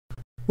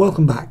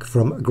Welcome back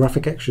from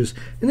Graphic Extras.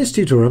 In this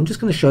tutorial I'm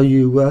just going to show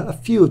you a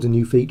few of the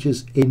new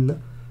features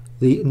in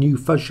the new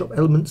Photoshop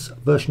Elements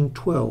version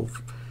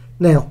 12.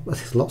 Now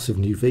there's lots of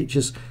new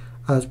features,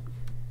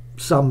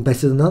 some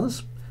better than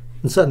others,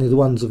 and certainly the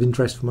ones of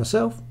interest for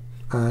myself,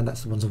 and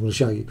that's the ones I'm going to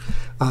show you.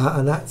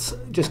 And that's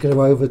just going to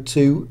go over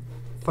to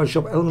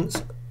Photoshop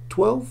Elements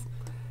 12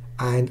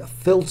 and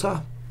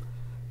Filter,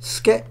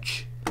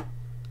 Sketch,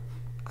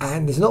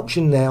 and there's an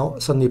option now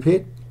suddenly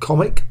appeared,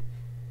 Comic,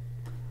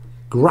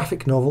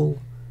 Graphic Novel,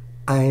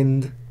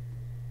 and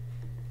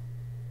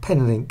Pen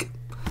and Ink.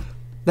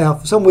 Now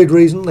for some weird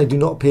reason they do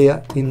not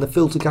appear in the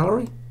filter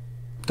gallery.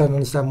 Don't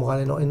understand why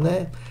they're not in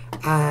there,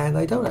 and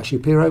they don't actually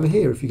appear over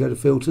here. If you go to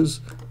filters,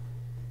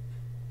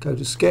 go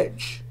to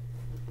sketch,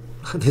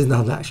 there's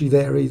none actually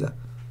there either,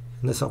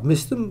 unless I've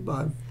missed them.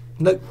 I'm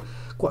nope,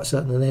 quite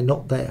certain they're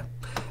not there.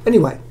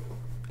 Anyway,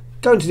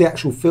 going to the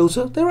actual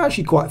filter, they're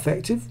actually quite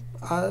effective.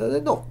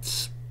 They're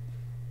not,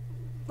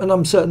 and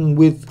I'm certain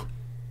with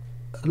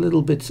a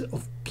little bit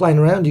of playing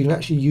around you can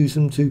actually use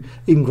them to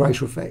even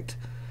greater effect.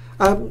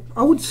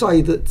 I would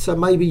say that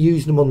maybe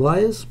using them on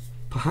layers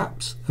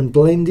perhaps, and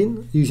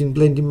blending, using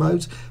blending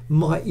modes,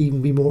 might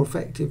even be more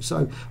effective.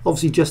 So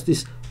obviously just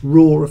this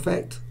raw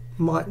effect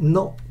might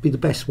not be the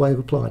best way of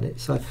applying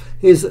it. So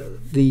here's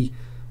the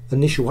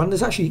initial one.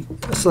 There's actually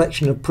a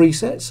selection of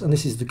presets, and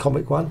this is the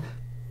comic one.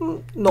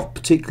 Not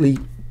particularly,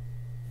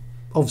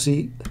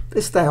 obviously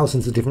there's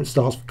thousands of different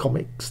styles for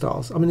comic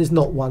styles. I mean, there's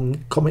not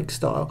one comic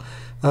style.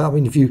 I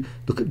mean, if you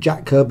look at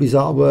Jack Kirby's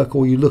artwork,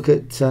 or you look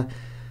at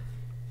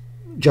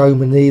Joe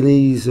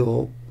Maneely's,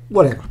 or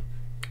whatever,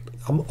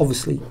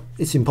 obviously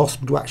it's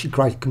impossible to actually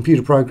create a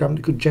computer program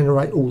that could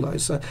generate all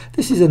those. So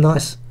this is a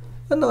nice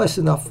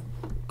enough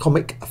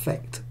comic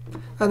effect.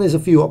 And there's a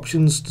few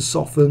options to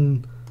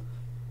soften,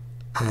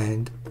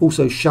 and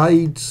also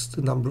shades.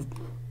 The number of,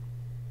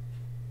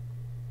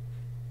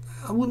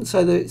 I wouldn't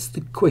say that it's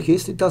the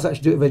quickest. It does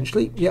actually do it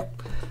eventually.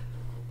 Yep.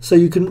 So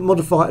you can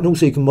modify, and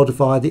also you can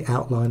modify the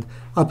outline.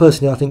 I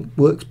think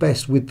works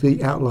best with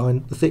the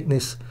outline, the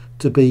thickness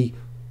to be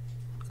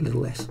a little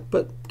less,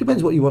 but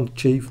depends what you want to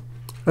achieve.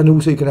 And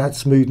also you can add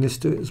smoothness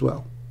to it as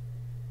well.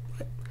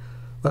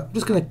 Well, I'm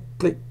just going to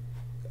click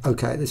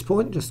OK at this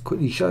point, just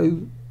quickly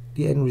show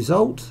the end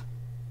result,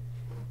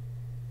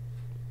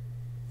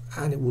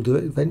 and it will do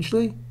it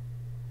eventually.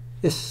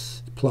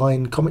 Yes,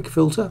 applying comic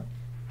filter,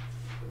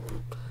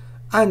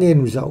 and the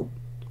end result,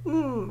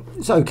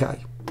 it's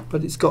okay,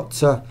 but it's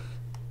got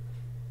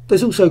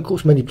there's also of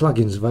course many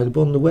plugins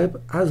available on the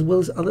web, as well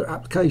as other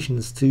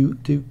applications to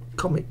do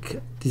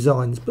comic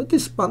designs, but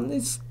this one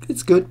it's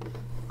good.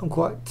 I'm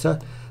quite it's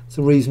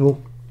a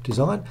reasonable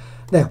design.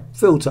 Now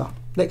filter,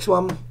 next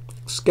one,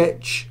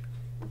 sketch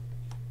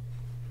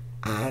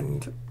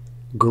and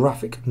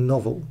graphic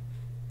novel.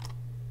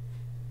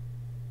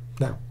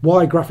 Now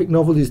why graphic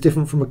novel is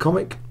different from a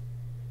comic,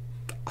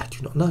 I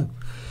do not know,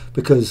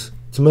 because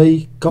to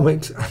me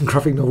comics and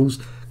graphic novels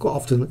quite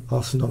often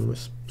are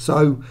synonymous.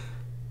 So,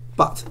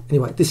 but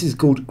anyway, this is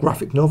called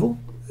graphic novel,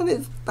 and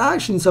it's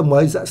actually in some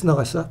ways that's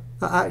nicer.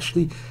 That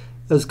actually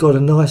has got a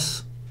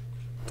nice,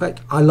 in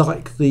fact I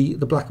like the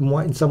black and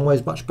white in some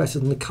ways much better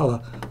than the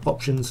colour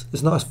options.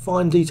 There's a nice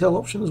fine detail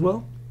option as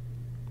well.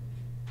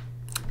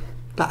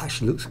 That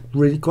actually looks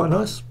really quite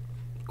nice,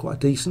 quite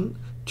decent.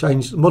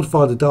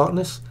 Modify the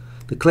darkness,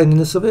 the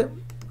cleanliness of it,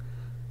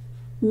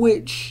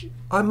 which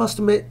I must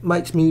admit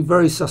makes me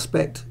very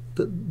suspect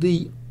that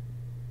the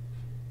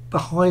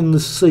behind the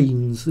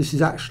scenes, this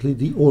is actually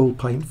the oil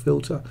paint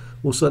filter,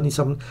 or certainly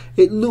something.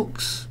 It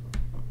looks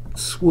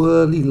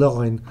swirly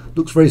line,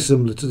 looks very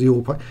similar to the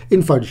oil paint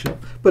in Photoshop,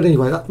 but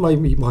anyway, that made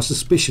me my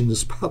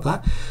suspicions about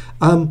that.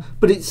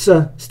 But it's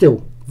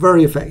still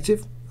very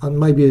effective, and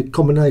maybe a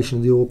combination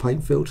of the oil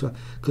paint filter,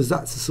 because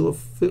that's the sort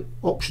of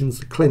options,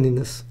 the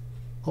cleanliness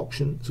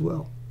option as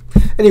well.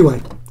 Anyway,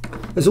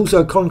 there's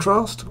also a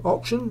contrast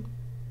option,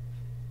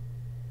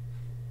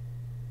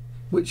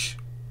 which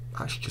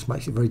actually just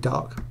makes it very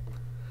dark.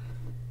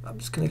 I'm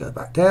just going to go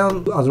back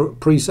down. Other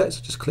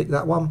presets, just click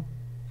that one.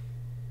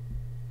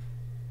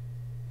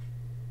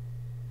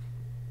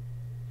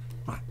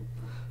 Right.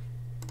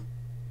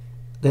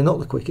 They're not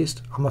the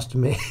quickest, I must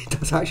admit. It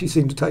does actually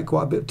seem to take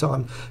quite a bit of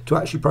time to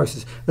actually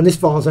process. And this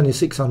file is only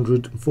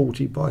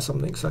 640 by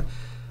something. So,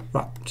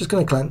 right, just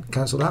going to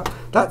cancel that.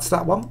 That's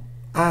that one.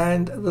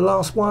 And the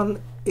last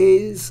one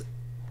is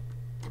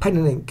Pen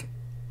and Ink.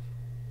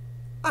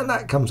 And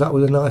that comes out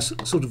with a nice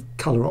sort of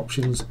colour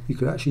options. You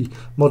could actually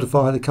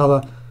modify the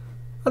colour,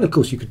 and of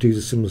course you could do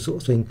the similar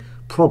sort of thing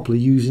probably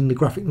using the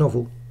graphic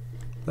novel.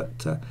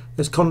 But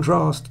there's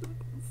contrast,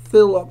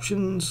 fill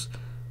options.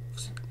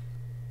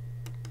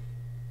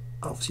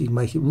 Obviously you can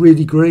make it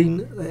really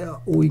green there,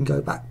 or you can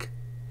go back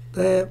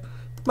there,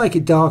 make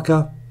it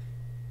darker.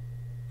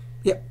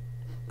 Yep.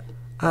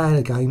 And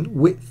again,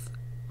 width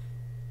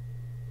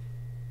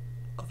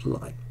of the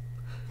line.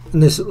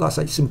 And there's, like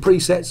I say, some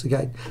presets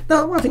again.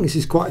 Now I think this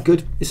is quite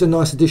good. It's a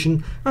nice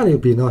addition, and it'll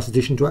be a nice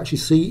addition to actually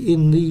see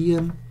in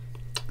the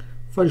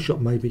Photoshop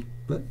maybe,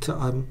 but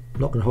I'm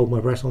not going to hold my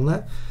breath on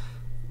that.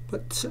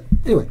 But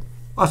anyway,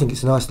 I think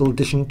it's a nice little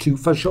addition to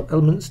Photoshop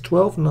Elements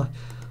 12, and I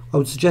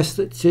would suggest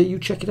that you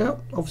check it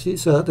out. Obviously,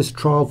 there's a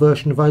trial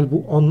version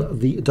available on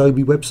the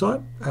Adobe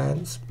website,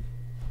 and it's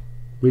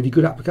really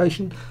good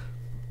application.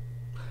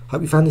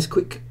 Hope you found this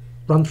quick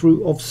run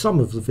through of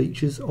some of the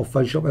features of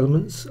Photoshop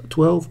Elements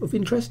 12 of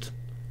interest,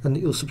 and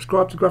that you'll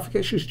subscribe to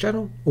Graphicxtras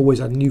channel, always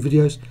adding new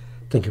videos.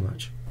 Thank you very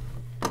much.